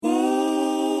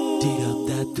Hi,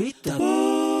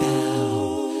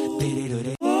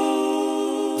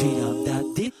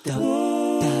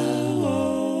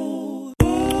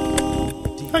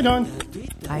 Dawn.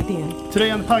 Hi, Dan.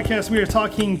 Today on the podcast, we are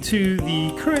talking to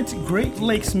the current Great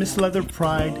Lakes Miss Leather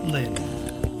Pride, Lynn.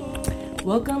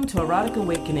 Welcome to Erotic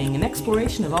Awakening, an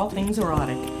exploration of all things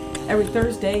erotic. Every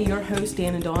Thursday, your hosts,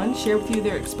 Dan and Dawn, share with you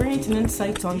their experience and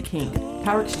insights on kink,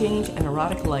 power exchange, and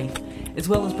erotic life, as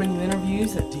well as bring you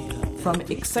interviews from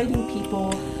exciting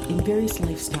people in various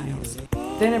lifestyles.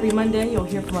 Then every Monday, you'll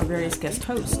hear from our various guest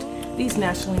hosts. These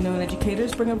nationally known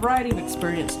educators bring a variety of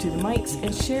experience to the mics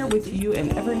and share with you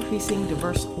an ever-increasing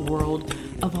diverse world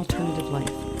of alternative life.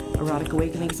 Erotic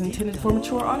Awakening is intended for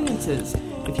mature audiences.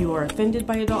 If you are offended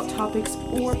by adult topics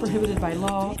or prohibited by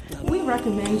law, we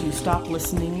recommend you stop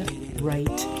listening right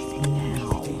now.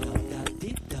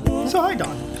 So, hi,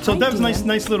 Dawn. So, that was a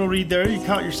nice little read there. You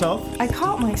caught yourself. I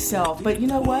caught myself, but you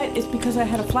know what? It's because I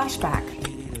had a flashback.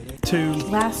 To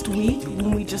last week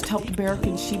when we just helped Barak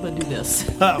and Sheba do this.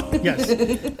 Oh, yes.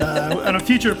 On a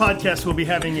future podcast, we'll be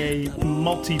having a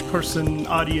multi-person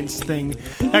audience thing.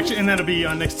 Actually, and that'll be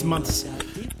on next month's,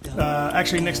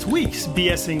 next week's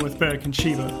BSing with Barak and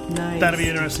Sheba. Nice. That'll be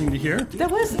interesting to hear.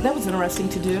 That was interesting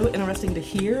to do, interesting to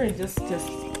hear, and just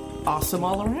awesome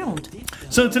all around.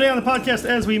 So today on the podcast,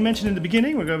 as we mentioned in the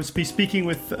beginning, we're going to be speaking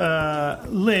with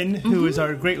Lynn, who is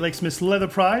our Great Lakes Miss Leather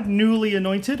Pride, newly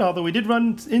anointed, although we did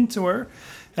run into her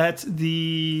at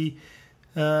the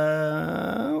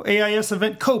AIS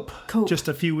event Cope just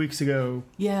a few weeks ago.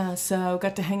 Yeah, so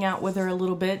got to hang out with her a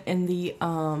little bit in the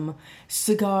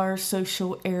cigar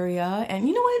social area. And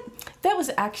you know what? That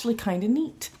was actually kind of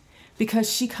neat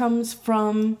because she comes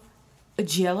from...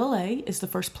 GLLA is the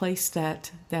first place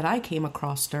that I came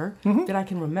across her, that I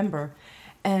can remember.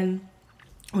 And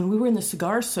when we were in the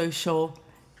cigar social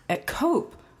at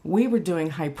Cope, we were doing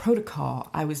high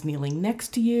protocol. I was kneeling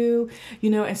next to you,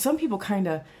 and some people kind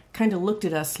of looked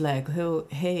at us like, oh,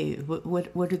 hey,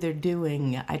 what are they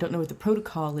doing? I don't know what the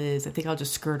protocol is. I think I'll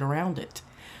just skirt around it.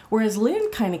 Whereas Lynn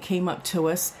kind of came up to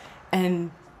us and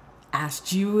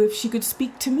asked you if she could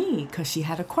speak to me because she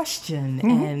had a question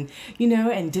and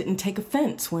didn't take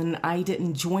offense when I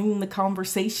didn't join the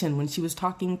conversation when she was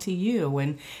talking to you.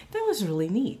 And that was really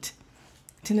neat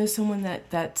to know someone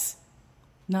that's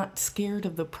not scared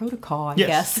of the protocol, I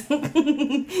guess.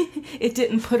 It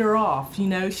didn't put her off,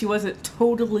 she wasn't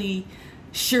totally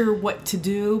sure what to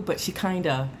do, but she kind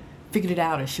of figured it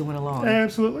out as she went along.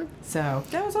 Absolutely. So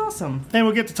that was awesome. And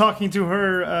we'll get to talking to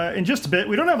her in just a bit.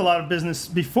 We don't have a lot of business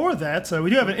before that, so we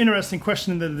do have an interesting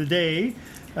question of the day,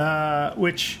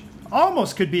 which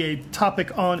almost could be a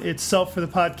topic on itself for the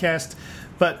podcast.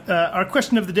 But our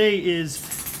question of the day is,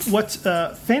 what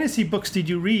fantasy books did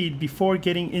you read before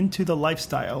getting into the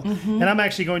lifestyle? And I'm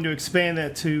actually going to expand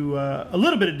that to a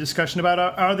little bit of discussion about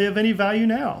are they of any value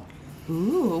now?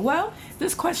 Ooh, well,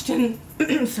 this question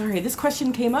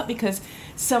came up because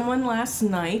someone last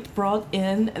night brought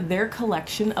in their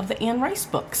collection of the Anne Rice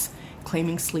books,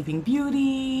 claiming Sleeping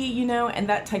Beauty, and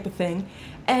that type of thing.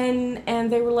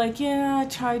 And they were like, yeah, I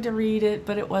tried to read it,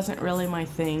 but it wasn't really my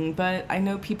thing. But I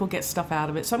know people get stuff out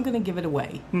of it, so I'm going to give it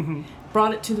away.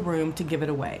 Brought it to the room to give it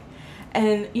away.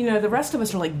 And, the rest of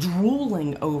us are like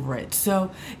drooling over it.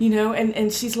 So,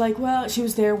 and she's like, well, she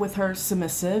was there with her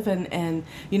submissive and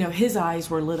his eyes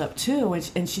were lit up too.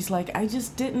 And she's like, I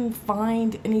just didn't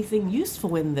find anything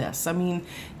useful in this. I mean,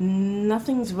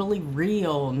 nothing's really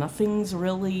real. Nothing's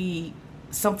really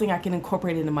something I can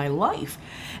incorporate into my life.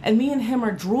 And me and him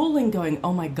are drooling going,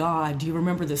 oh my God, do you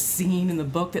remember the scene in the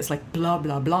book that's like blah,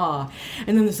 blah, blah?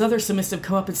 And then this other submissive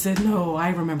come up and said, no, I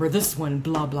remember this one,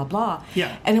 blah, blah, blah.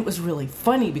 Yeah. And it was really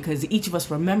funny because each of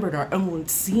us remembered our own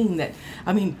scene that,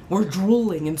 we're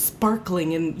drooling and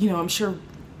sparkling and, I'm sure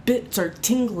bits are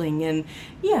tingling and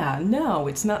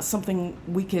it's not something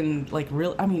we can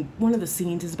one of the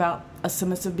scenes is about a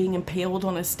submissive being impaled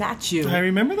on a statue. I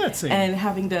remember that scene. And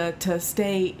having to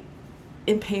stay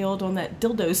impaled on that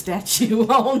dildo statue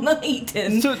all night.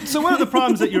 And so one of the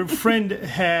problems that your friend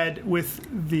had with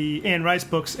the Anne Rice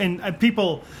books, and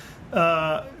people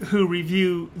who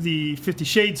review the 50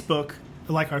 Shades book,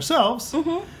 like ourselves,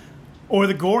 or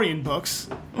the Gorian books,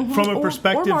 from a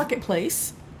perspective... Or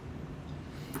Marketplace.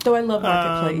 Though I love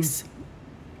Marketplace.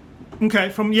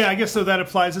 Okay, I guess so that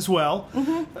applies as well.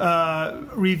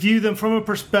 Review them from a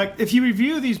perspective... If you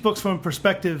review these books from a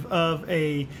perspective of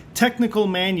a technical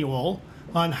manual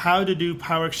on how to do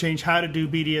power exchange, how to do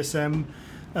BDSM,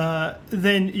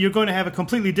 then you're going to have a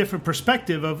completely different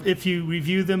perspective of if you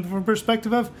review them from a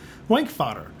perspective of wank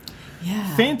fodder.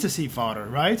 Yeah. Fantasy fodder,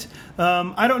 right?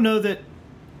 I don't know that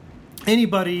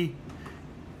anybody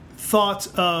thought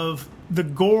of the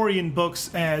Gorean books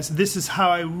as this is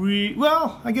how I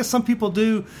well, I guess some people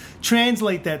do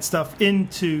translate that stuff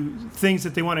into things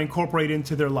that they want to incorporate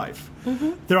into their life.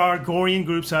 Mm-hmm. There are Gorean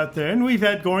groups out there, and we've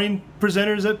had Gorean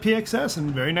presenters at PXS,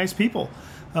 and very nice people.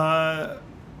 For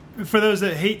those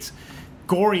that hate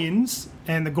Goreans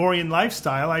and the Gorean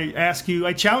lifestyle,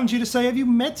 I challenge you to say, have you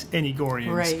met any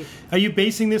Goreans? Right. Are you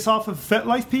basing this off of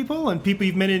FetLife people and people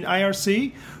you've met in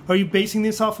IRC? Or are you basing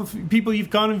this off of people you've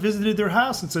gone and visited their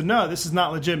house and said, no, this is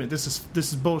not legitimate. This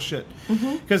is bullshit.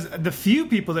 Because the few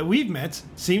people that we've met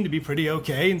seem to be pretty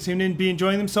okay and seem to be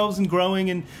enjoying themselves and growing,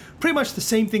 and pretty much the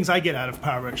same things I get out of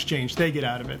Power Exchange, they get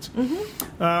out of it.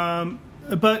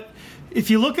 But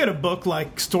if you look at a book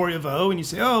like Story of O and you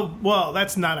say, oh, well,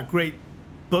 that's not a great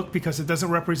book because it doesn't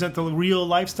represent the real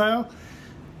lifestyle,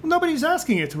 nobody's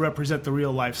asking it to represent the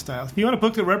real lifestyle. If you want a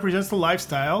book that represents the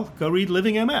lifestyle, go read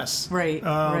Living MS. Right,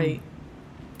 right.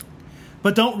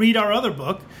 But don't read our other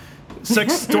book,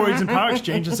 Sex, Stories, and Power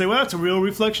Exchange, and say, well, that's a real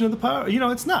reflection of the power.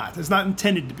 It's not. It's not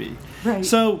intended to be. Right.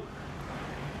 So,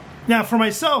 now for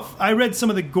myself, I read some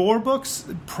of the Gore books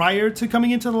prior to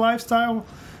coming into the lifestyle,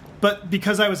 but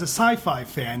because I was a sci-fi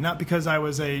fan, not because I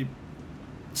was a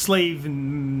slave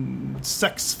and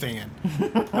sex fan.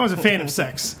 I was a fan of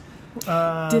sex.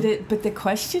 But the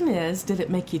question is, did it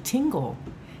make you tingle?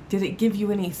 Did it give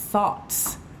you any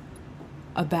thoughts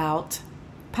about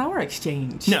Power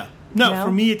Exchange? No,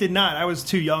 for me it did not. I was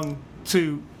too young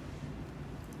to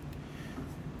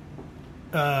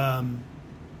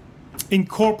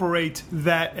incorporate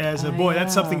that as a boy. Yeah.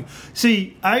 That's something.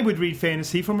 See, I would read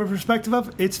fantasy from a perspective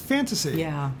of it's fantasy,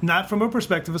 not from a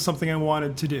perspective of something I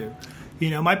wanted to do.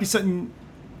 It might be something.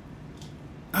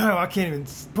 I don't know, I can't even...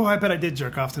 Boy, I bet I did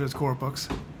jerk off to those Gore books.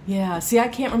 Yeah, see, I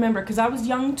can't remember, because I was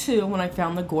young, too, when I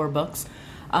found the Gore books.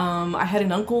 I had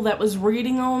an uncle that was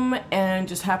reading them and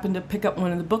just happened to pick up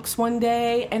one of the books one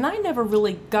day, and I never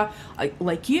really got...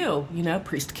 like you,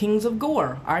 Priest Kings of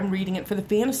Gore. I'm reading it for the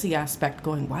fantasy aspect,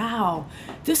 going, wow,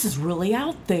 this is really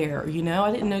out there,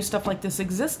 I didn't know stuff like this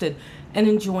existed, and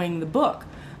enjoying the book.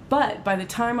 But by the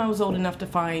time I was old enough to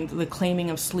find The Claiming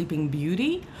of Sleeping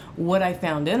Beauty, what I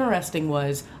found interesting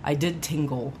was I did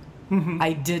tingle. Mm-hmm.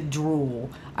 I did drool.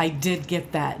 I did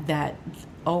get that,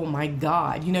 oh my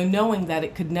God, knowing that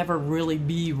it could never really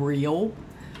be real,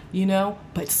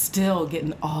 but still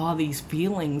getting all these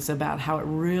feelings about how it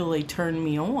really turned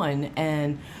me on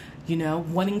and,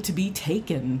 wanting to be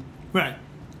taken. Right.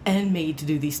 And made to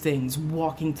do these things,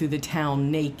 walking through the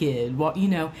town naked,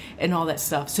 and all that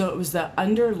stuff. So it was the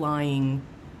underlying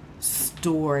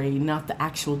story, not the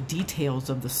actual details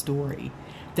of the story,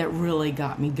 that really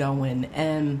got me going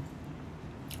and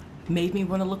made me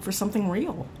want to look for something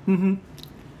real. Mm-hmm.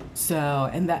 So,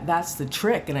 and that's the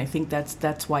trick, and I think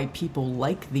that's why people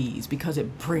like these, because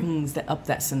it brings up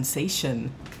that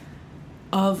sensation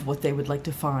of what they would like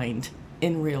to find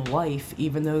in real life,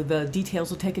 even though the details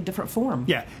will take a different form.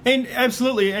 Yeah, and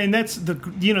absolutely, and that's the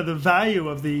the value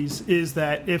of these is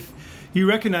that if you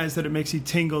recognize that it makes you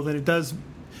tingle, then it does.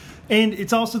 And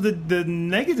it's also the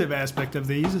negative aspect of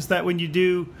these is that when you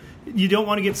do, you don't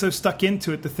want to get so stuck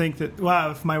into it to think that,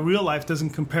 wow, if my real life doesn't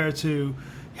compare to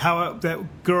how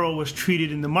that girl was treated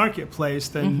in the marketplace,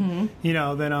 then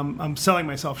then I'm selling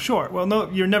myself short. Well, no,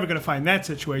 you're never going to find that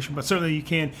situation, but certainly you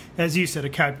can, as you said,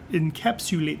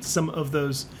 encapsulate some of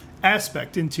those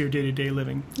aspects into your day-to-day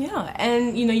living. Yeah,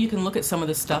 and you can look at some of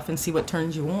this stuff and see what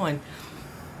turns you on,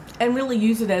 and really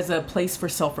use it as a place for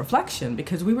self-reflection,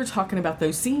 because we were talking about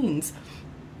those scenes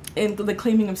in The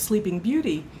Claiming of Sleeping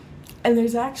Beauty. And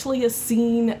there's actually a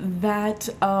scene that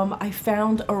I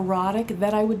found erotic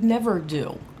that I would never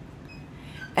do.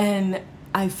 And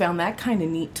I found that kind of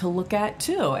neat to look at,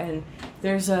 too. And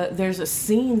there's a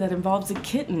scene that involves a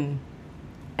kitten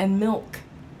and milk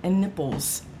and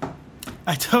nipples.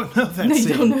 I don't know that scene.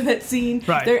 You don't know that scene?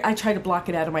 Right. I tried to block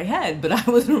it out of my head, but I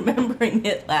was remembering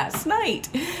it last night.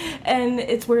 And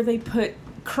it's where they put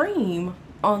cream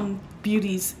on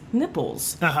Beauty's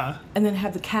nipples, and then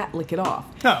have the cat lick it off.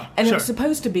 Oh, and sure. It was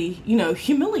supposed to be,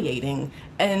 humiliating.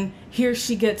 And here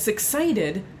she gets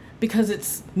excited because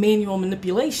it's manual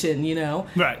manipulation,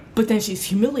 Right. But then she's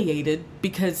humiliated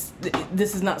because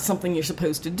this is not something you're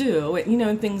supposed to do,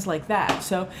 and things like that.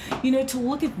 So, to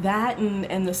look at that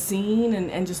and the scene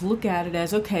and just look at it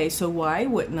as, okay, so why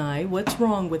wouldn't I? What's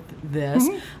wrong with this?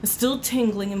 Mm-hmm. Still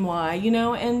tingling, and why,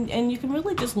 and you can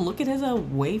really just look at it as a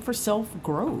way for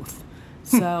self-growth.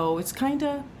 So it's kind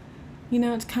of,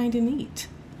 it's kind of neat.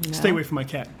 Stay away from my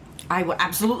cat. I will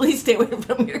absolutely stay away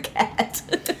from your cat.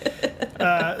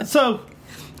 I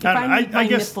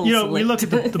guess, we look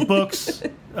at the books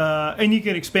And you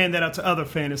can expand that out to other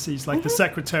fantasies, like The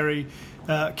Secretary,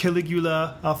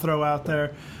 Caligula, I'll throw out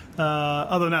there.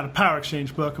 Although not a Power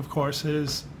Exchange book, of course, it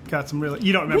has got some really...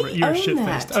 You don't remember it. You're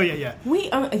shit-faced. That. Oh, yeah.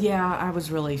 Yeah, I was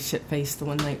really shit-faced the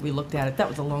one night we looked at it. That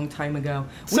was a long time ago.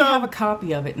 We So, have a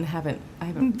copy of it and I haven't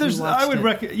rewatched I would it.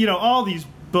 recommend, all these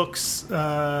books,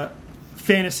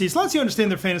 fantasies, as long as you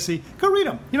understand their fantasy, go read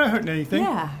them. You're not hurting anything.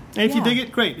 Yeah. And if you dig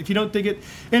it, great. If you don't dig it...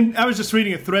 And I was just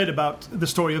reading a thread about the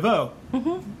story of O.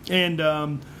 Mm-hmm.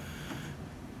 And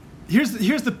here's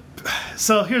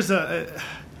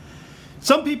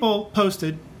some people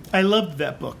posted, I loved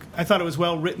that book. I thought it was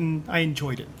well written. I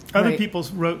enjoyed it. Other Right. people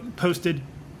posted,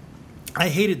 I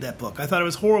hated that book. I thought it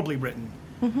was horribly written.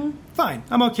 Mm-hmm. Fine.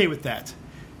 I'm okay with that.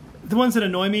 The ones that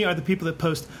annoy me are the people that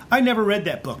post, I never read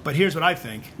that book, but here's what I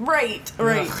think. Right.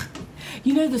 Ugh.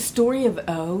 You know the story of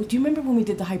O? Do you remember when we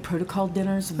did the High Protocol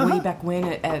dinners way back when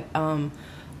at down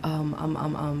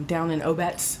in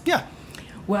Obet's? Yeah.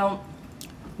 Well,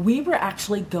 we were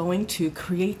actually going to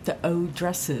create the O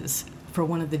dresses for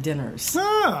one of the dinners.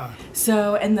 Ah.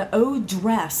 So, and the O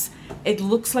dress, it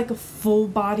looks like a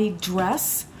full-body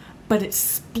dress, but it's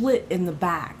split in the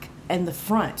back and the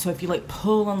front. So if you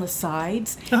pull on the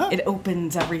sides, it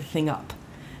opens everything up.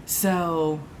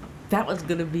 So that was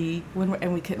going to be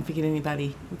and we couldn't find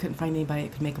anybody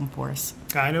that could make them for us.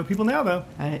 I know people now, though.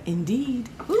 Indeed.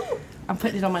 Ooh, I'm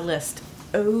putting it on my list.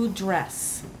 O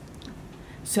dress.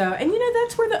 So, and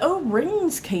that's where the O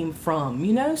rings came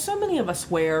from. So many of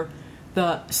us wear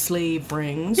the slave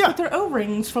rings, but they're O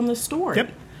rings from the story.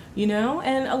 Yep.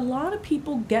 And a lot of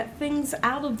people get things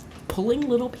out of pulling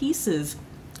little pieces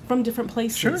from different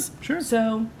places. Sure.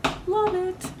 So, love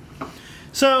it.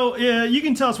 So you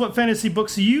can tell us what fantasy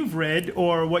books you've read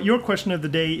or what your question of the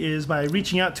day is by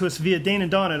reaching out to us via Dane and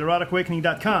Dawn at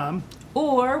eroticawakening.com.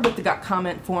 Or with the Got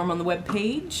Comment form on the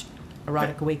webpage,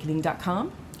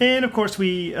 eroticawakening.com. And, of course,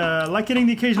 we like getting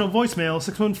the occasional voicemail,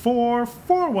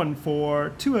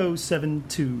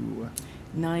 614-414-2072.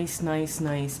 Nice.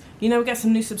 We got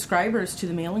some new subscribers to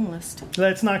the mailing list.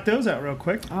 Let's knock those out real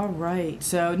quick. All right.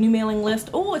 So, new mailing list.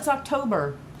 Oh, it's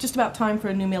October. Just about time for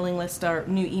a new mailing list or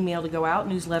new email to go out,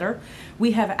 newsletter.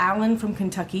 We have Alan from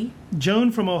Kentucky.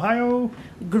 Joan from Ohio.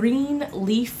 Green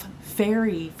Leaf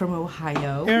Fairy from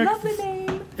Ohio. Lovely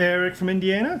name. Eric from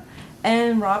Indiana.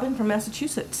 And Robin from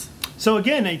Massachusetts. So,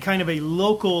 again, a kind of a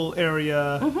local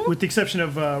area, with the exception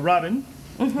of Robin,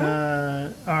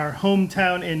 our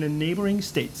hometown in the neighboring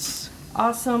states.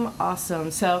 Awesome.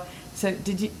 So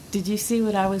did you see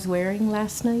what I was wearing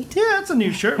last night? Yeah, that's a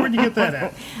new shirt. Where'd you get that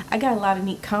at? I got a lot of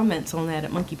neat comments on that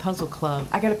at Monkey Puzzle Club.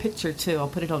 I got a picture, too. I'll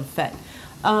put it on FET.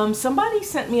 Somebody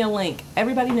sent me a link.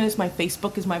 Everybody knows my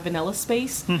Facebook is my vanilla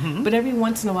space, but every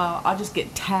once in a while I'll just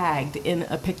get tagged in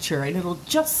a picture and it'll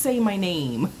just say my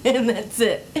name, and that's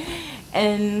it.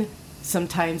 And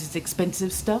sometimes it's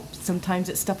expensive stuff, sometimes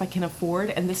it's stuff I can afford,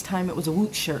 and this time it was a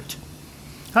Woot shirt.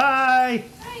 Hi!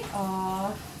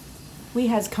 Aw. We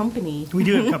has company. We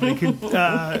do have company.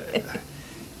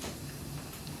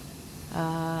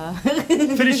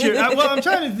 Finish your... well, I'm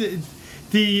trying to...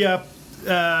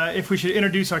 if we should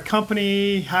introduce our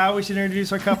company, how we should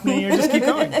introduce our company, or just keep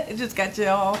going. It just got you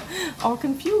all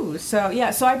confused. So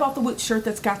I bought the Woot shirt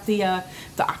that's got the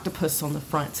octopus on the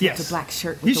front. So yes. It's a black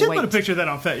shirt with you the should white. put a picture of that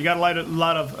on FET. You got a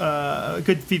lot of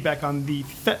good feedback on the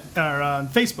FET, or on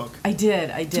Facebook. I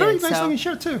did. It's a very nice looking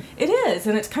shirt too. It is,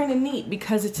 and it's kind of neat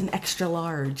because it's an extra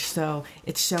large, so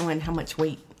it's showing how much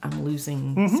weight I'm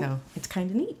losing. So it's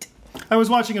kind of neat. I was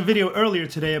watching a video earlier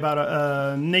today about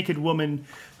a naked woman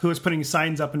who was putting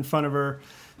signs up in front of her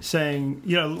saying,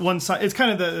 one sign, it's kind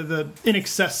of the in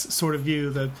excess sort of view,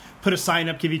 the put a sign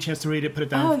up, give you a chance to read it, put it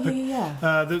down.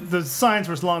 Yeah. The signs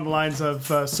were along the lines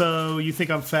of, so you think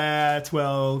I'm fat?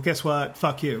 Well, guess what?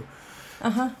 Fuck you.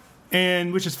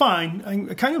 And which is fine.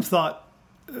 I kind of thought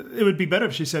it would be better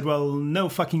if she said, well, no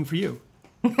fucking for you.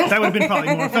 That would have been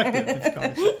probably more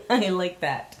effective. I like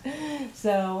that.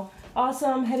 So,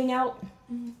 awesome. Heading out.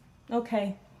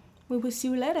 Okay. We will see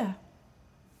you later.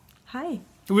 Hi.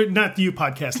 We're not you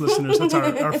podcast listeners. That's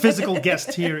our physical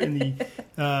guest here in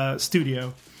the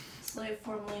studio. Slave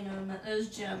formerly known as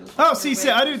Jim. Oh, see,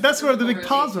 that's where the big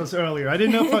pause was earlier. I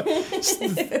didn't know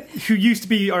who used to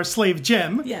be our slave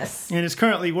Jem. Yes. And is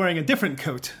currently wearing a different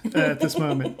coat at this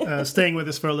moment, staying with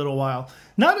us for a little while.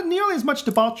 Not nearly as much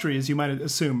debauchery as you might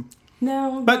assume.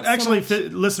 No. But actually,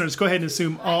 listeners, go ahead and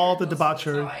assume all the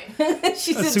debauchery.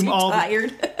 She's assume too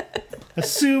tired.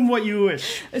 Assume what you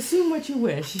wish. Assume what you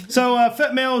wish. So,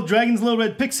 FET Mail, Dragon's Little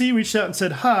Red Pixie reached out and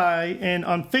said hi. And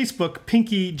on Facebook,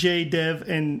 Pinky, J, Dev,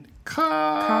 and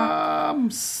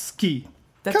Kamsky.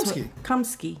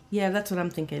 Kamsky. Yeah, that's what I'm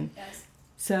thinking. Yes.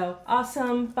 So,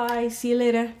 awesome. Bye. See you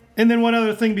later. And then one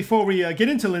other thing before we get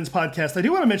into Lynn's podcast, I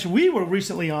do want to mention we were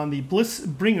recently on the Bliss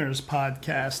Bringers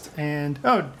podcast, and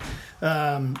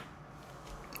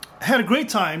had a great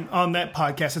time on that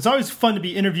podcast. It's always fun to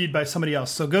be interviewed by somebody else,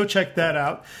 so go check that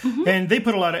out. Mm-hmm. And they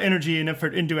put a lot of energy and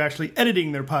effort into actually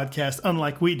editing their podcast,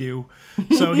 unlike we do.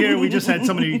 So here we just had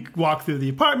somebody walk through the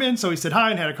apartment, so we said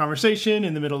hi and had a conversation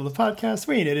in the middle of the podcast.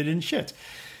 We ain't editing shit.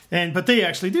 But they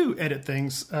actually do edit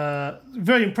things.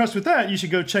 Very impressed with that. You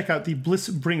should go check out the Bliss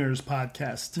Bringers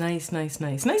podcast. Nice.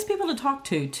 Nice people to talk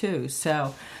to too.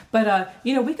 So, but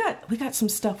we got some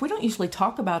stuff. We don't usually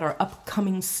talk about our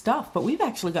upcoming stuff, but we've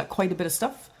actually got quite a bit of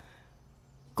stuff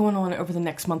going on over the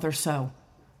next month or so.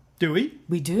 Do we?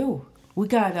 We do. We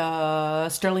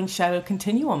got Sterling Shadow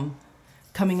Continuum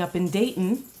coming up in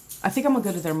Dayton. I think I'm gonna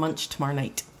go to their munch tomorrow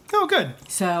night. Oh, good.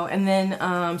 So, and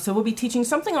then, so we'll be teaching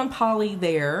something on Poly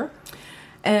there,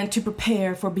 and to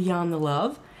prepare for Beyond the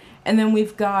Love. And then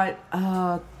we've got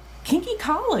Kinky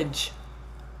College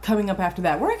coming up after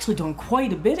that. We're actually doing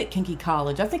quite a bit at Kinky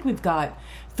College. I think we've got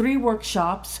 3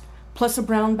 workshops, plus a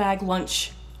brown bag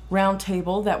lunch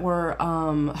roundtable that we're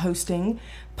hosting,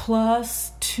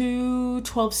 plus 2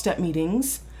 12-step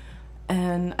meetings.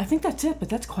 And I think that's it, but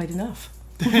that's quite enough.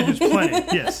 There's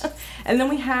plenty, yes. And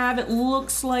then it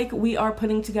looks like we are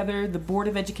putting together the Board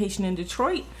of Education in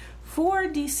Detroit for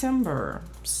December.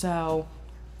 So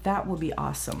that will be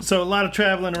awesome. So a lot of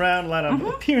traveling around, a lot of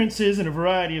appearances in a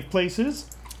variety of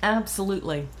places.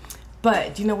 Absolutely.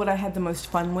 But do you know what I had the most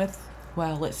fun with?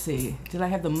 Well, let's see. Did I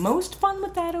have the most fun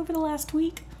with that over the last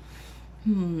week?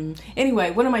 Anyway,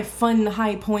 one of my fun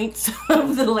high points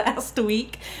of the last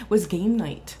week was game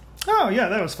night. Oh, yeah,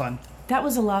 that was fun. That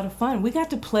was a lot of fun. We got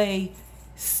to play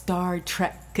Star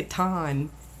Trek Catan.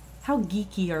 How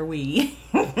geeky are we?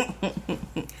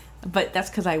 But that's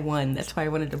because I won. That's why I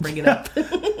wanted to bring it up.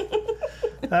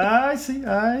 I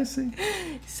see.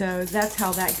 So that's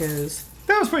how that goes.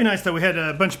 That was pretty nice, though. We had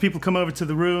a bunch of people come over to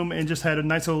the room and just had a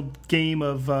nice old game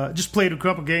of, just played a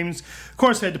couple games. Of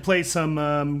course, had to play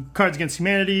some Cards Against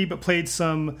Humanity, but played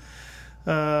some...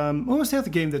 what was the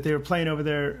other game that they were playing over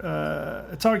there?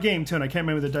 It's our game too, and I can't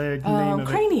remember the name of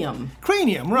Cranium. it.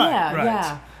 Cranium, right?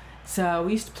 Yeah. So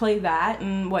we used to play that,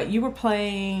 and you were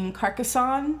playing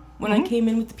Carcassonne when I came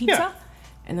in with the pizza,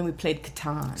 and then we played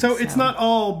Catan. So it's not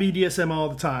all BDSM all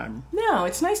the time. No,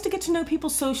 it's nice to get to know people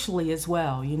socially as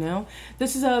well. You know,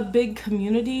 this is a big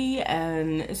community,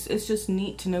 and it's just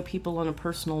neat to know people on a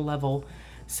personal level.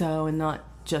 So, and not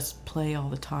just play all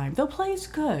the time. Though play is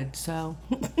good, so.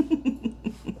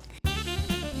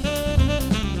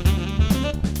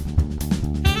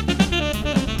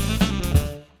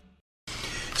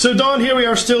 So, Dawn, here we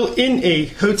are still in a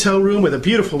hotel room with a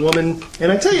beautiful woman.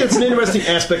 And I tell you, it's an interesting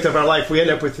aspect of our life. We end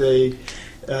up with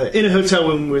in a hotel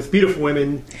room with beautiful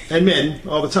women and men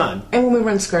all the time. And when we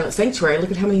run Scarlet Sanctuary,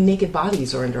 look at how many naked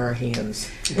bodies are under our hands.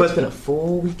 It's been a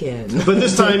full weekend. But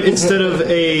this time, instead of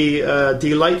a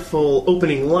delightful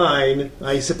opening line,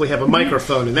 I simply have a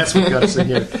microphone, and that's what got us in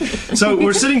here. So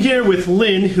we're sitting here with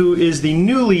Lynn, who is the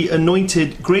newly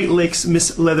anointed Great Lakes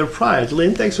Miss Leather Pride.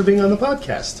 Lynn, thanks for being on the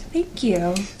podcast. Thank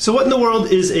you. So what in the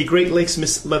world is a Great Lakes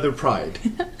Miss Leather Pride?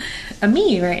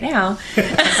 Me right now.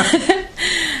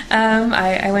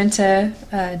 I went to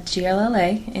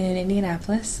GLLA in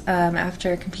Indianapolis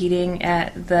after competing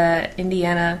at the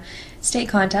Indiana State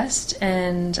Contest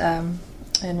and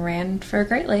ran for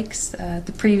Great Lakes.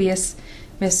 The previous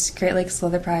Miss Great Lakes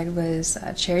Leather Pride was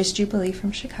Cherry's Jubilee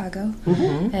from Chicago.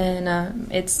 Mm-hmm.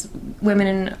 And it's women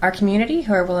in our community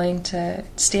who are willing to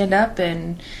stand up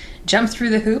and jump through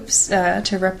the hoops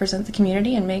to represent the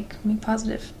community and make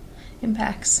positive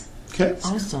impacts. Okay.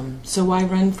 Awesome. So why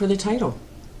run for the title?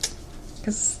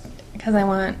 Because I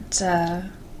want,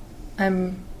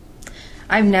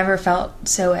 I've never felt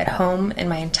so at home in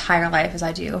my entire life as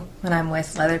I do when I'm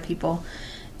with leather people.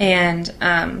 And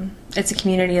it's a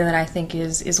community that I think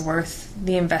is worth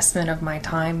the investment of my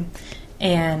time.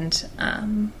 And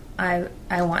I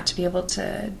want to be able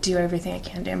to do everything I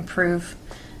can to improve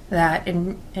that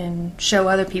and show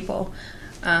other people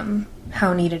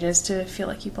how neat it is to feel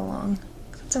like you belong.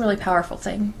 It's a really powerful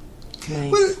thing.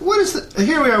 Nice. What is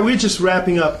here we are, we're just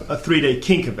wrapping up a 3-day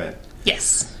kink event.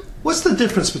 Yes. What's the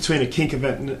difference between a kink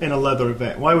event and a leather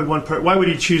event? Why would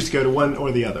you choose to go to one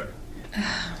or the other?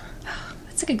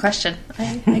 That's a good question.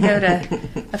 I go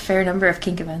to a fair number of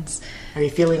kink events. Are you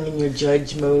feeling in your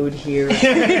judge mode here?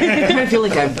 I kind of feel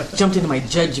like I've jumped into my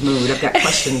judge mode. I've got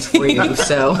questions for you,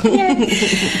 so.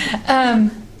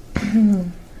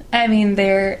 I mean,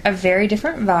 they're a very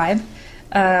different vibe.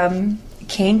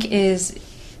 Kink is,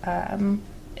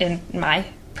 in my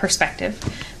perspective,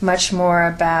 much more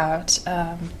about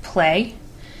play.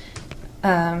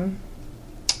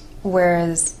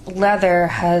 Whereas leather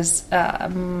has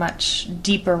much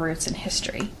deeper roots in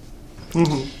history.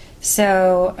 Mm-hmm.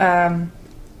 So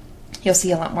you'll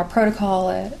see a lot more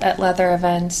protocol at leather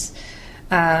events.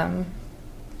 Well,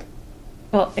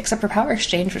 except for Power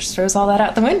Exchange, which throws all that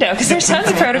out the window because there's tons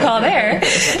of protocol there.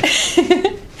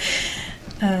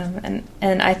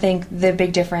 And I think the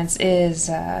big difference is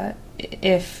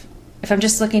if I'm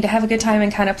just looking to have a good time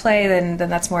and kind of play, then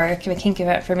that's more a kink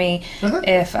event for me. Uh-huh.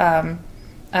 If I'm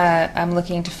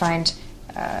looking to find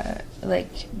like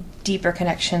deeper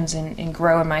connections and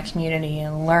grow in my community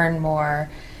and learn more,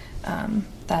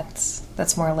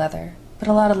 that's more leather. But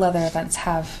a lot of leather events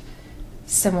have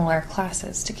similar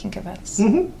classes to kink events.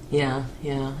 Mm-hmm. Yeah,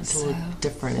 it's a little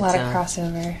different. A lot of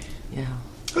crossover. Yeah.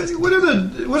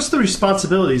 What's the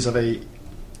responsibilities of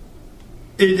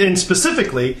and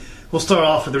specifically, we'll start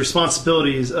off with the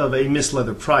responsibilities of a Miss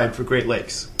Leather Pride for Great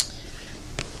Lakes.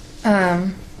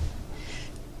 To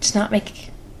not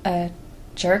make a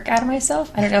jerk out of myself.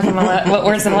 I don't know if I'm allowed, what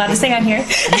words I'm allowed to say on here.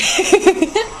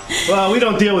 Well, we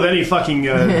don't deal with any fucking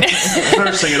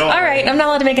cursing at all. All right, I'm not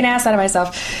allowed to make an ass out of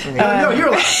myself. No, you're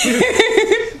allowed.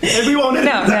 And we won't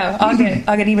edit that. I'll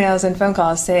get emails and phone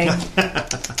calls saying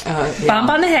bump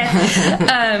on the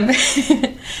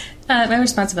head. My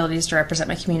responsibility is to represent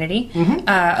my community.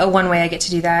 Mm-hmm. One way I get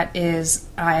to do that is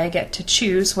I get to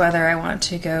choose whether I want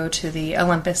to go to the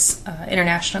Olympus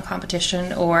International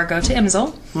Competition or go to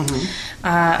IMSL. Mm-hmm.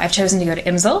 I've chosen to go to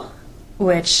IMSL,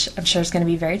 which I'm sure is going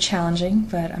to be very challenging,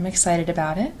 but I'm excited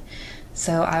about it.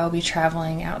 So I will be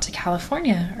traveling out to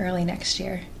California early next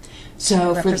year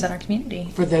So to represent our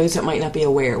community. For those that might not be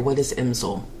aware, what is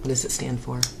IMSL? What does it stand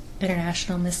for?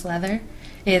 International Miss Leather.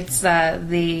 It's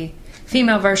the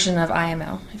female version of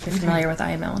IML, if you're familiar with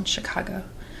IML in Chicago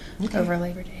over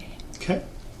Labor Day. Okay.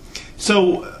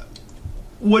 So,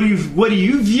 what do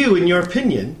you view, in your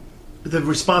opinion, the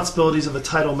responsibilities of a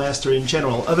title master in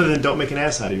general, other than don't make an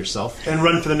ass out of yourself and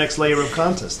run for the next layer of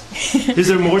contest? Is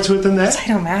there more to it than that?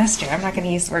 Title master. I'm not going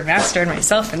to use the word master and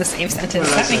myself in the same sentence.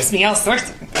 That makes me all sorts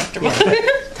of uncomfortable. Yeah.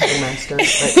 Title master.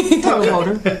 But title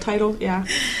holder. Title, yeah.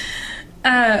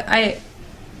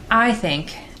 I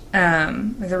think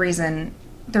the reason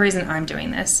I'm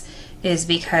doing this is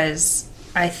because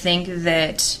I think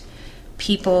that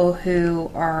people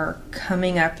who are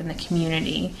coming up in the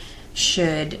community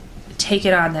should take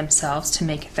it on themselves to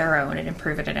make it their own and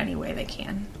improve it in any way they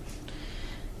can.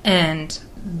 And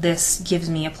this gives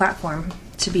me a platform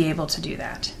to be able to do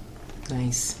that.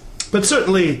 Nice. But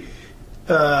certainly,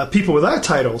 people without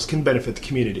titles can benefit the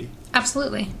community.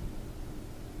 Absolutely.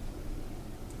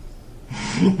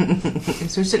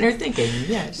 So sitting there thinking,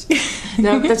 yes.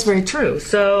 No, that's very true.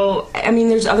 So, I mean,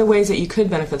 there's other ways that you could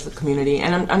benefit the community.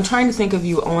 And I'm trying to think of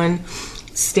you on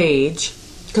stage,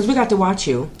 because we got to watch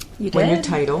you win your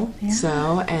title. Yeah.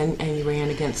 So, and you ran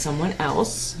against someone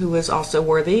else who was also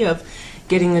worthy of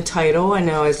getting the title. I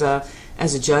know as a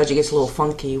judge, it gets a little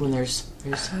funky when there's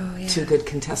two good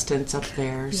contestants up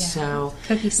there. Yeah. So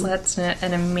Cookie Slut's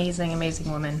an amazing, amazing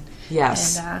woman.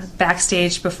 Yes. And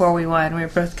backstage before we won, we were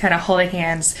both kind of holding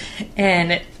hands,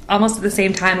 and almost at the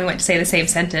same time we went to say the same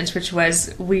sentence, which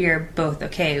was, "We are both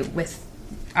okay with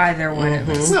either one of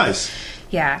us." Nice.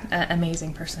 Yeah,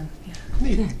 amazing person. Yeah.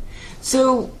 Neat.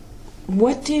 So,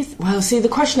 what do you... the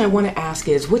question I want to ask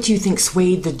is, what do you think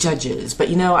swayed the judges? But,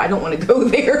 I don't want to go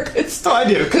there. Oh, I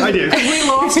do. We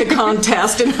lost a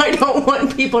contest, and I don't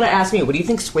want people to ask me, what do you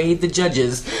think swayed the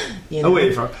judges? No, I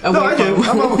do.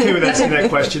 I'm okay with answering that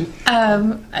question.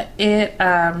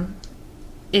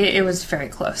 It was very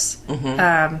close.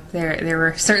 There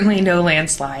were certainly no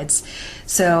landslides,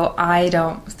 so I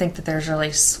don't think that there's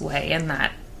really sway in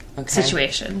that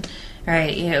situation.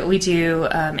 Right? We do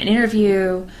an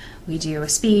interview, we do a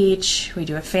speech, we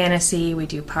do a fantasy, we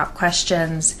do pop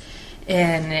questions,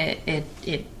 and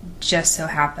it just so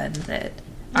happened that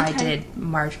I did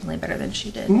marginally better than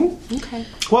she did. Mm-hmm. Okay.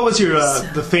 What was your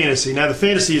the fantasy? Now, the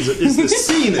fantasy is the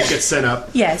scene that gets sent up.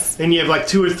 Yes. And you have like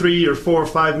 2 or 3 or 4 or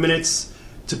 5 minutes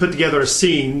to put together a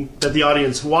scene that the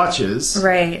audience watches.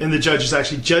 Right. And the judges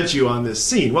actually judge you on this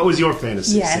scene. What was your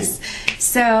fantasy Yes. scene?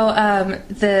 So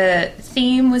the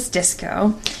theme was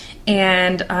disco,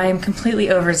 and I'm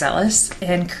completely overzealous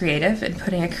and creative, and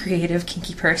putting a creative,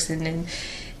 kinky person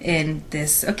in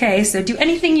this. Okay, so do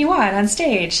anything you want on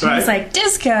stage. Right. He's like,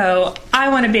 disco. I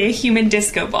want to be a human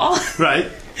disco ball.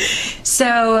 Right.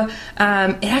 So it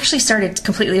actually started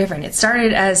completely different. It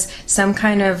started as some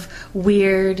kind of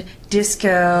weird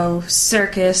disco,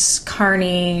 circus,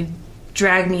 carny,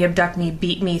 drag me, abduct me,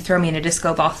 beat me, throw me in a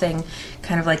disco ball thing,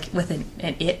 kind of like with an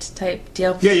It type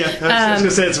deal. Yeah. I was going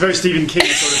to say, it's a very Stephen King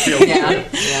sort of feel.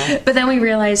 Yeah. But then we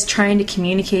realized trying to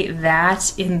communicate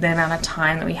that in the amount of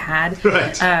time that we had.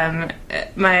 Right.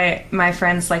 My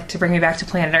friends like to bring me back to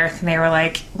planet Earth, and they were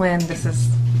like, "Lynn, this is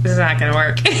not going to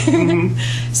work."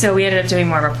 So we ended up doing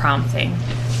more of a prom thing.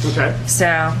 Okay.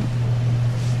 So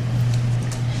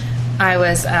I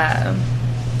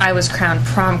was crowned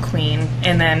prom queen,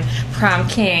 and then prom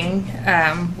king.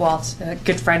 Walt, a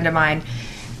good friend of mine,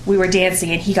 we were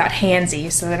dancing, and he got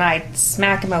handsy. So then I'd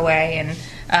smack him away, and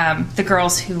the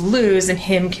girls who lose and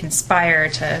him conspire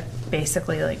to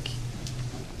basically like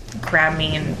grab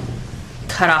me and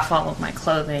cut off all of my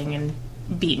clothing and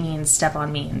beat me and step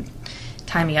on me and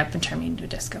tie me up and turn me into a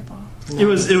disco ball. It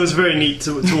was very neat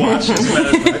to watch, as a matter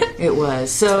of fact. It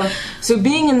was. So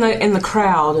being in the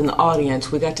crowd, in the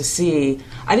audience, we got to see.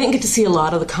 I didn't get to see a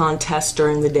lot of the contests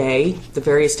during the day, the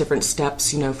various different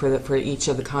steps, for each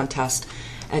of the contests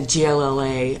at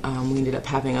GLLA. We ended up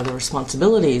having other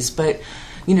responsibilities, but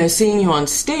seeing you on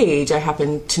stage, I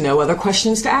happen to know other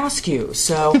questions to ask you.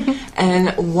 So,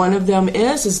 and one of them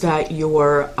is that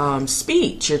your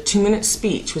speech, your 2-minute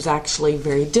speech, was actually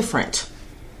very different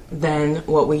than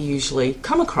what we usually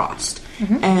come across,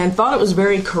 and thought it was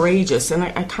very courageous. And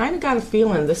I kind of got a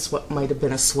feeling this might have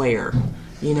been a swear.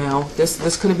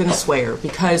 This could have been a swear,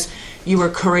 because you were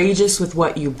courageous with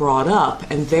what you brought up,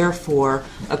 and therefore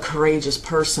a courageous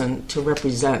person to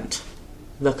represent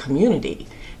the community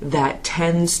that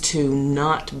tends to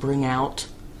not bring out.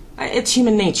 It's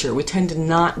human nature. We tend to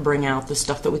not bring out the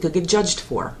stuff that we could get judged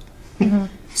for.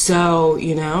 So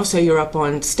so you're up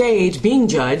on stage being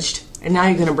judged. And now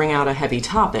you're going to bring out a heavy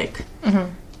topic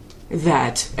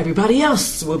that everybody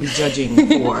else will be judging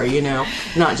for,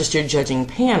 not just your judging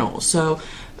panel. So,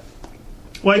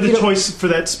 why the choice for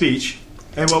that speech,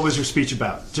 and what was your speech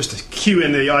about? Just to cue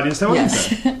in the audience that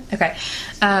wasn't there. Okay.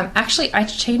 Actually, I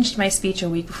changed my speech a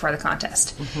week before the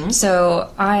contest.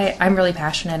 So I'm really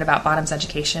passionate about bottoms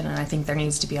education, and I think there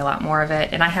needs to be a lot more of it.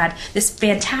 And I had this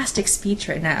fantastic speech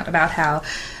written out about how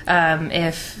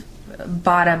if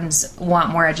bottoms want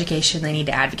more education, they need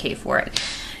to advocate for it.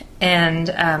 And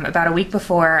about a week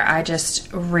before, I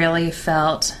just really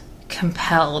felt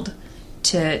compelled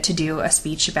to do a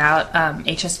speech about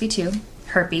HSV2,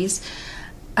 herpes,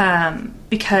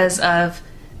 because of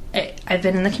I've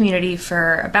been in the community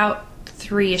for about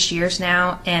 3-ish years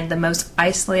now, and the most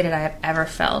isolated I have ever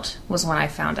felt was when I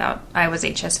found out I was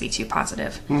HSV2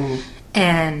 positive.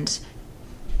 And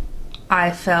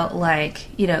I felt like,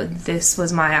 this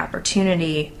was my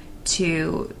opportunity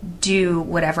to do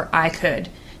whatever I could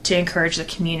to encourage the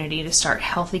community to start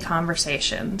healthy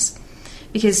conversations.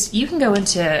 Because you can go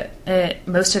into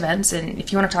most events, and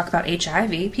if you want to talk about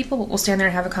HIV, people will stand there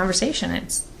and have a conversation.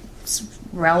 It's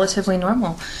relatively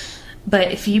normal.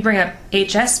 But if you bring up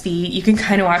HSV, you can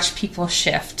kind of watch people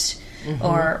shift.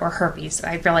 Or herpes.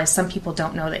 I realize some people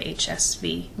don't know that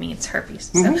HSV means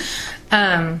herpes. So,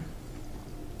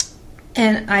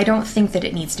 and I don't think that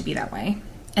it needs to be that way.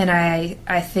 And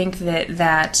I think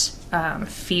that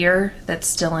fear that's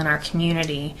still in our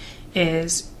community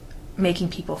is making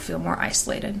people feel more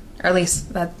isolated. Or at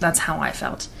least that's how I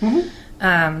felt.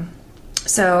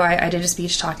 So I did a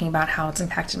speech talking about how it's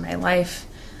impacted my life.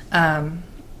 And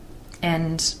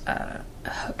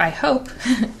I hope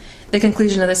the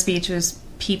conclusion of the speech was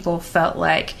people felt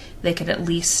like they could at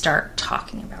least start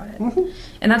talking about it.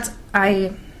 And that's...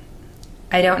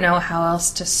 I don't know how else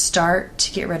to start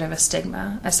to get rid of a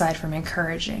stigma aside from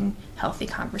encouraging healthy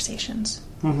conversations.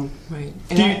 Right.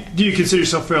 Do you consider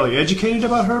yourself fairly educated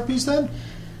about herpes then?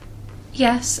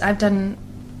 Yes, I've done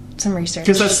some research.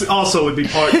 Because that's also would be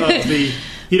part of the,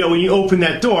 when you open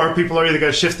that door, people are either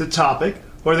going to shift the topic,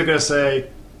 or they're going to say,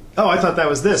 oh, I thought that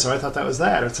was this, or I thought that was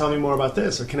that, or tell me more about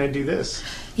this, or can I do this?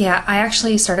 Yeah, I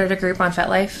actually started a group on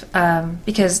FetLife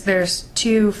because there's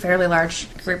 2 fairly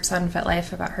large groups on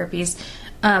FetLife about herpes.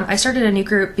 I started a new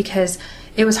group because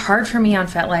it was hard for me on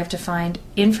FetLife to find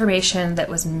information that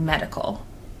was medical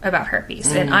about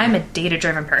herpes. And I'm a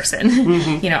data-driven person.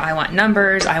 I want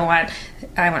numbers. I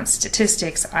want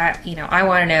statistics. I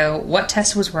want to know what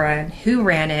test was run, who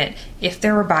ran it, if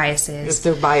there were biases. If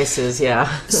there were biases,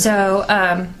 yeah. So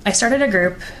I started a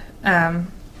group.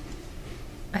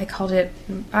 I called it,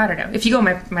 I don't know. If you go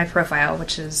on my profile,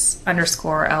 which is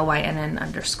 _LYNN_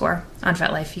 on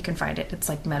FetLife, you can find it. It's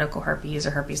like medical herpes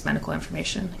or herpes medical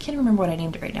information. I can't remember what I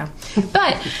named it right now.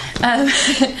 But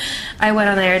I went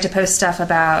on there to post stuff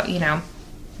about,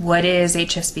 what is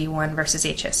HSV1 versus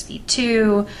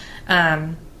HSV2,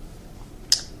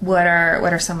 what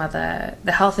are some of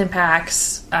the health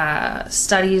impacts,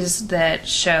 studies that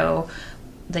show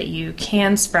that you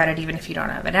can spread it even if you don't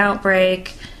have an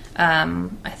outbreak.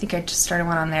 I think I just started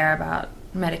one on there about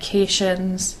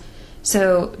medications.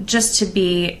 So just to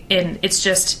be in, it's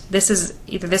just, this is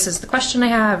the question I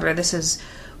have, or this is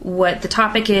what the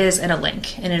topic is, and a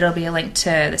link. And it'll be a link to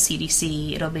the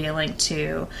CDC. It'll be a link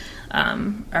to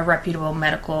a reputable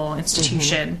medical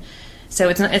institution. So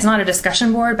it's not a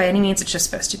discussion board by any means. It's just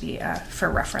supposed to be for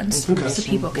reference, so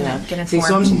people can get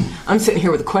informed. See, so I'm sitting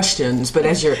here with questions, but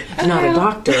as you're not a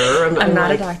doctor, I'm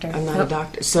not a doctor. I'm not a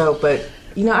doctor. So, but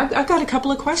I've got a couple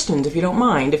of questions, if you don't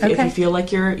mind, if you feel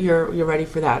like you're ready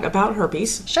for that, about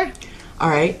herpes. Sure. All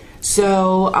right.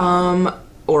 So,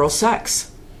 oral sex.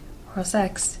 Oral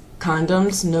sex.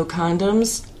 Condoms, no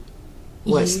condoms.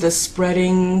 What's the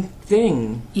spreading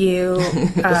thing?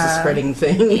 What's the spreading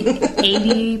thing?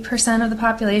 80% of the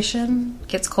population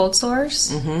gets cold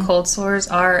sores. Cold sores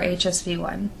are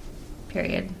HSV1,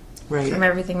 period. Right. From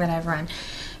everything that I've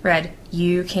read,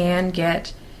 you can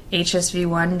get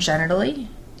HSV1 genitally.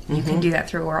 You can do that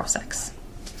through oral sex.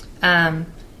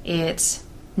 It's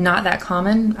not that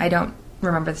common. I don't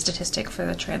remember the statistic for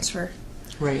the transfer.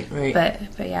 Right.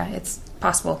 But yeah, it's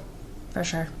possible, for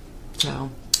sure.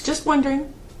 So, just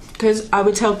wondering, because I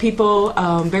would tell people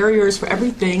barriers for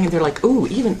everything, and they're like, "Ooh,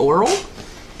 even oral,"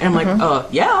 and I'm like,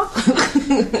 yeah."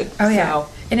 Oh yeah,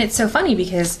 and it's so funny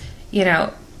because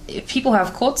if people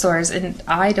have cold sores, and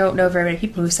I don't know very many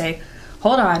people who say,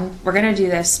 "Hold on, we're gonna do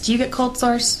this. Do you get cold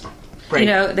sores?" Right.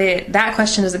 That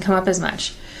question doesn't come up as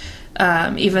much,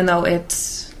 even though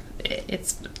it's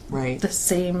right. the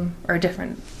same or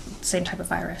different, same type of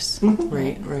virus.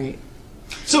 Right.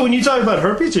 So when you talk about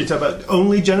herpes, are you talking about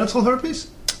only genital herpes?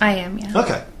 I am, yeah.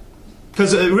 Okay.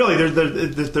 Because really,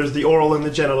 there's the oral and the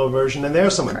genital version, and they're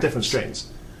somewhat different strains.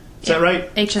 Is that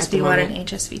right? HSV1 and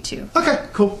HSV2. Okay,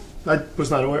 cool. I was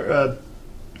not aware.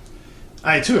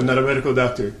 I, too, am not a medical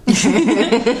doctor. Yeah.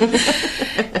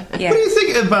 What do you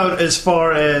think about as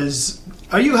far as...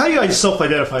 how do you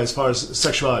self-identify as far as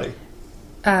sexuality?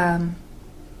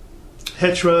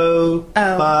 Hetero,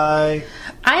 bi...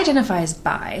 I identify as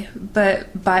bi,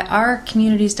 but by our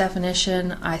community's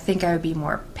definition, I think I would be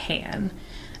more pan.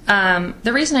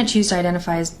 The reason I choose to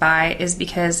identify as bi is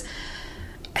because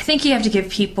I think you have to give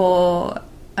people,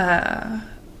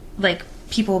 like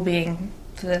people being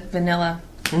the vanilla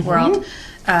world,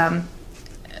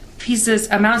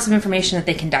 amounts of information that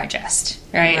they can digest,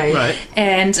 right?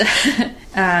 And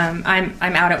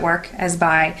I'm out at work as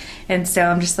bi, and so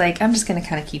I'm just going to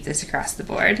kind of keep this across the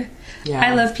board. Yeah.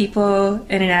 I love people,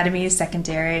 and anatomy is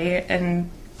secondary, and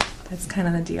that's kind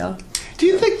of the deal. Do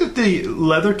you think that the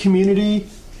leather community,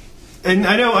 and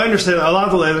I understand a lot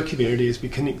of the leather community is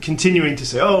continuing to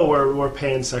say, "Oh, we're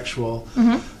pansexual,"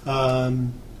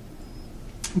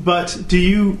 but do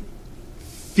you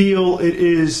feel it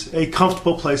is a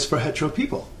comfortable place for hetero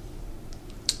people?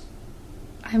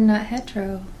 I'm not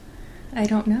hetero. I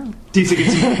don't know. Do you think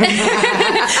it's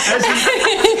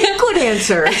good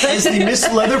answer? As the Miss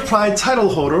Leather Pride title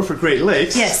holder for Great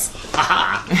Lakes, yes. Do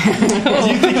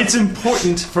you think it's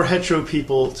important for hetero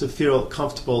people to feel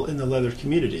comfortable in the leather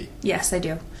community? Yes, I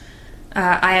do.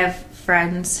 I have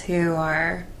friends who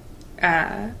are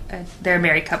they're a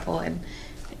married couple, and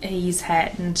he's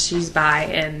het and she's bi,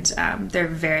 and they're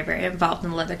very, very involved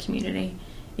in the leather community,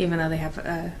 even though they have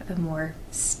a more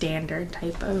standard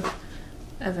type of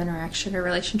interaction or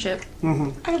relationship.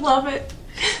 I love it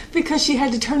because she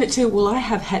had to turn it to, well, I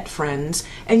have het friends,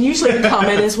 and usually the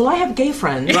comment is, well, I have gay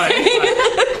friends. Right. He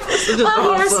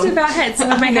asked about het, so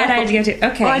in my head I had to go to,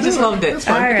 okay. Well, I just loved it.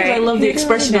 All right. Because I love the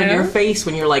expression on your face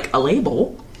when you're like, a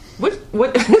label? What?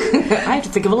 I have to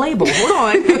think of a label. Hold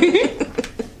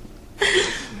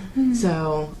on.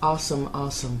 So,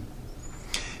 awesome.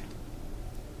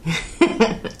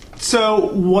 So,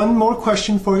 one more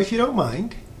question for you, if you don't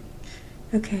mind.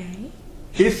 Okay.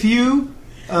 If you,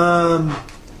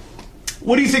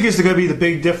 what do you think is going to be the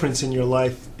big difference in your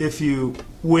life if you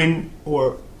win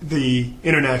or the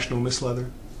International Miss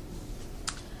Leather?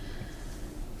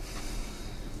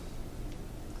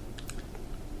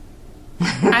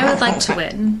 I would like to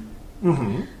win.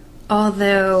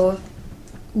 Although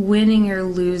winning or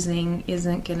losing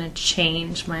isn't going to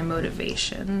change my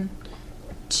motivation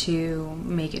to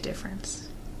make a difference.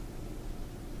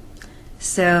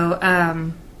 So,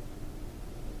 I'm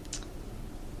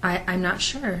not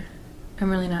sure.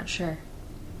 I'm really not sure.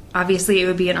 Obviously, it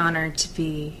would be an honor to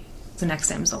be the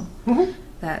next Amsel.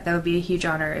 That would be a huge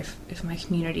honor if my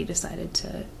community decided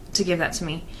to give that to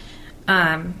me.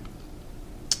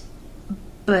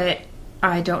 But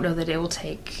I don't know that it will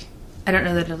take... I don't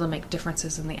know that it'll make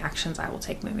differences in the actions I will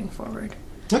take moving forward.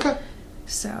 Okay.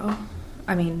 So,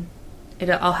 I mean,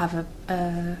 I'll have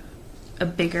a a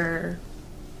bigger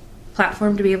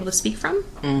platform to be able to speak from,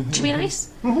 which would be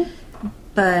nice.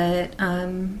 But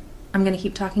I'm going to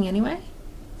keep talking anyway.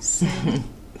 So,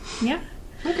 yeah.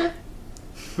 Okay.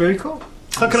 Very cool.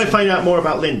 How can I find out more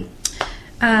about Lynn?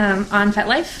 On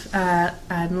FetLife,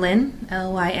 I'm Lynn,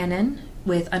 Lynn,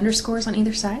 with underscores on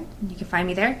either side. You can find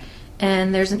me there.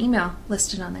 And there's an email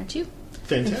listed on there, too.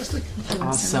 Fantastic. If you want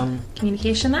Awesome. some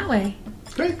communication that way.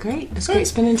 Great. Great. It's great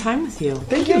spending time with you.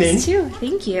 Thank you, Lynn. Yes, too.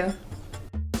 Thank you.